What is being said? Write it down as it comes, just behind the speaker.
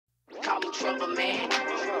trouble, man.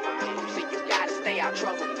 So you gotta stay out of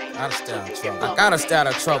trouble, man. Gotta stay out of trouble. I gotta stay out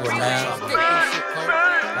of trouble, man.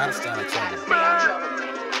 Gotta stay out of trouble.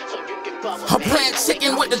 I'm playing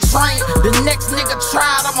chicken with the train. The next nigga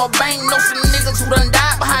tried, I'ma bang. Know some niggas who done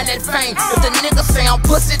died behind that fame. If the nigga say I'm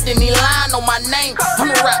pussy, then he lying on my name. I'm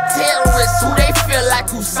a rap terrorist, who they feel like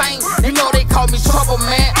Hussein. You know they call me trouble,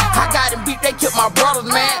 man. I got him beat, they killed my brothers,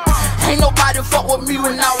 man. Ain't nobody fuck with me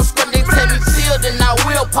when I was screwed. They tell me chill, then I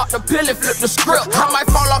will pop the pill and flip the script. I might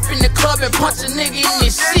fall off in the club and punch a nigga in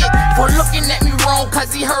this shit for looking at me wrong,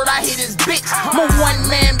 cause he heard I hit his bitch. I'm a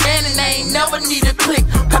one-man band and I ain't never need a click.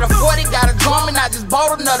 Cut a 40, got a drum and I just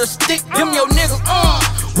bought another stick. Them your niggas,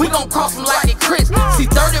 we gon' cross them like they Chris. See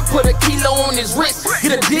 30 put a kilo on his wrist.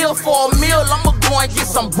 Get a deal for a meal, I'ma go and get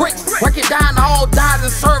some bricks. Break it down to all dimes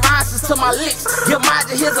and serve ounces to my licks. Give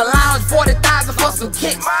Majah his allowance, 40,000 for some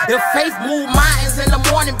kicks. If faith move mountains in the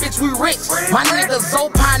morning, bitch, we rich. My niggas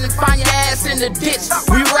opine and find your ass in the ditch.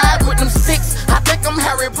 We ride with them sticks, I think I'm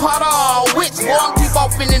Harry Potter or a witch. Boy, I'm deep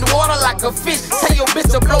off in the water like a fish. Tell your bitch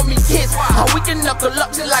to blow me kiss. We can knuckle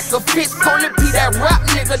up just like a fist. Call it P, that rap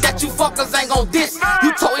nigga that you fuckers ain't gon' diss.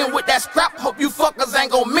 You told him with that scrap, hope you fuckers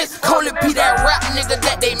ain't gon' miss. Call it P, that rap nigga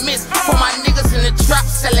that they miss. For my niggas in the trap,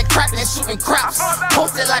 selling crack and shooting craps.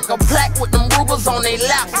 Posted like a plaque with them Rugers on they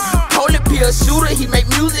laps. Call it P, a shooter, he make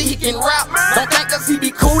music, he can rap. Don't think cause he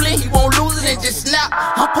be coolin', he won't lose it and just snap.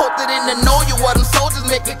 I'm posted in the know you where them soldiers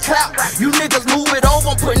make it clap. You niggas move it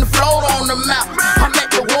over, I'm putting float on the map. I'm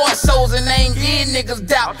at the war shows and they ain't getting niggas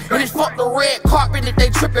doubt. And it's fuck the red carpet if they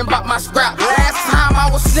trippin' about my scrap. Last time I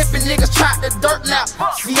was slipping, niggas tried the dirt now.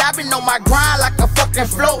 See, I been on my grind like a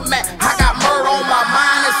fucking float mat. I got murder on my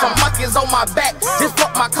mind and some monkeys on my back. Just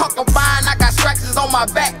fuck my concubine, I got scratches on my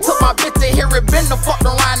back. Took my bitch to hear it, been the fuck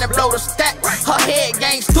around and blow the stack. Her head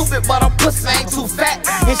gang stupid, but her pussy ain't too fat.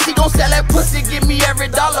 And she gon' sell that pussy, give me every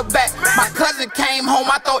dollar back. My cousin came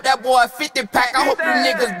home, I thought that boy a 50 pack. I hope you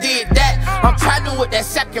niggas did that. I'm traveling with that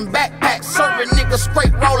second backpack, serving niggas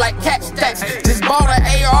straight roll like cat stacks. Just bought an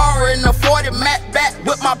AR and a 40 Mac back.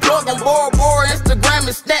 With my plug on Bora, Instagram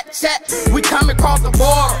and Snapchat. We come across the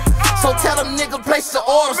border, so tell them niggas place the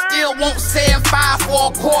order. Still won't say 5 for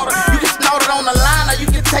a quarter. You can snort it on the line or you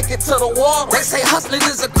can take it to the water. They say hustling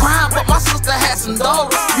is a crime, but my sister had some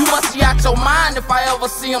daughters. You must be out your mind if I ever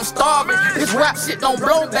see them starving. This rap shit don't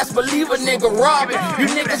blow, best believe a nigga robbing. You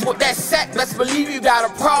niggas with that sack, best believe you got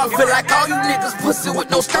a problem. Feel like all you niggas pussy with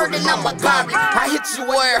no skirt and I'm a garbage. I hit you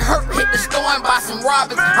where it hurt, hit the store and buy some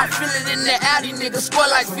robins. I feel it in the alley, niggas score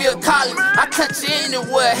like Phil Collins. I touch you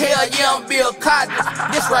anywhere, hell yeah, I'm Bill Cosby.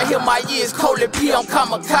 This right here, my years, Cole P, I'm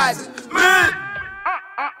kamikaze.